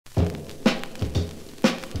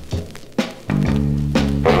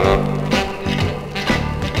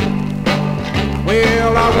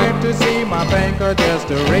Well, I went to see my banker just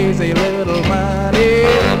to raise a little money.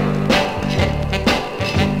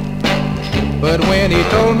 But when he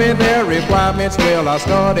told me their requirements, well, I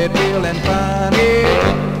started feeling funny.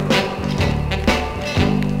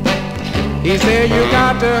 He said, you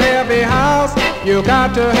got to have a house, you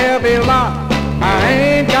got to have a lot. I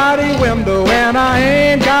ain't got a window and I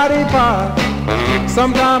ain't got a pot.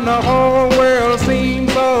 Sometimes the whole world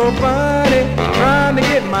seems so funny, trying to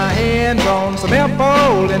get my hands on some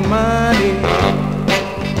F-oldin money.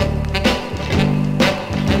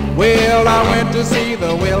 Well, I went to see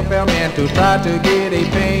the welfare man to try to get a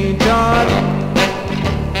paint job,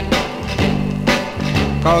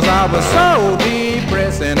 'cause I was so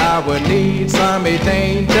depressed and I would need some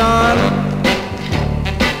attention.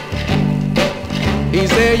 He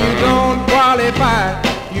said, you don't qualify,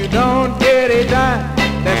 you don't get a dime.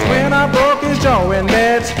 That's when I broke his jaw, and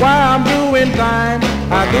that's why I'm doing time.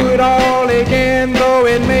 I do it all again, though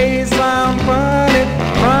it may sound funny,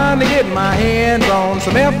 trying to get my hands on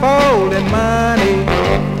some F-oldin money.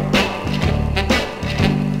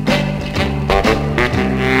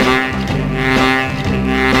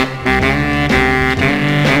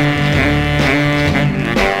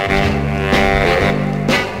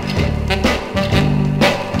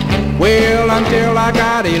 Well, until I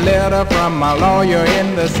got a letter from my lawyer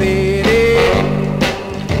in the city.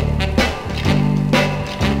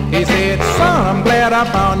 He said, son, I'm glad I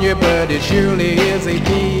found you, but it surely is a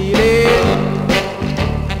pity.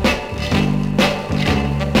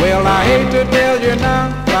 Well, I hate to tell you now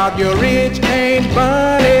about your rich Aunt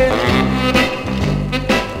Bunny.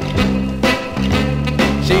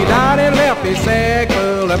 She died and left a sack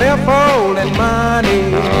full of F-oldin money.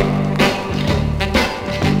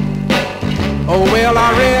 Oh, well,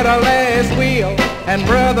 I read her last will, and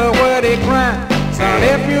brother, what a crime. Son,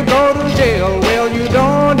 if you go to jail, well, you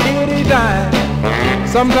don't get a dime.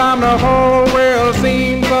 Sometimes the whole world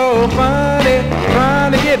seems so funny,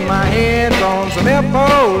 trying to get my hands on some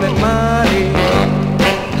F-oldin money.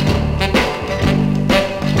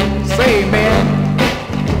 Say, man,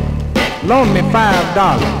 loan me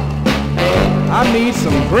 $5. I need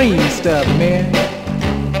some green stuff, man.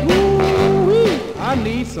 Woo-wee. I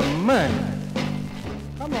need some money.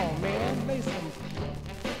 Come on, man, lay some,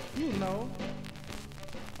 you know,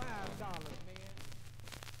 $5, man.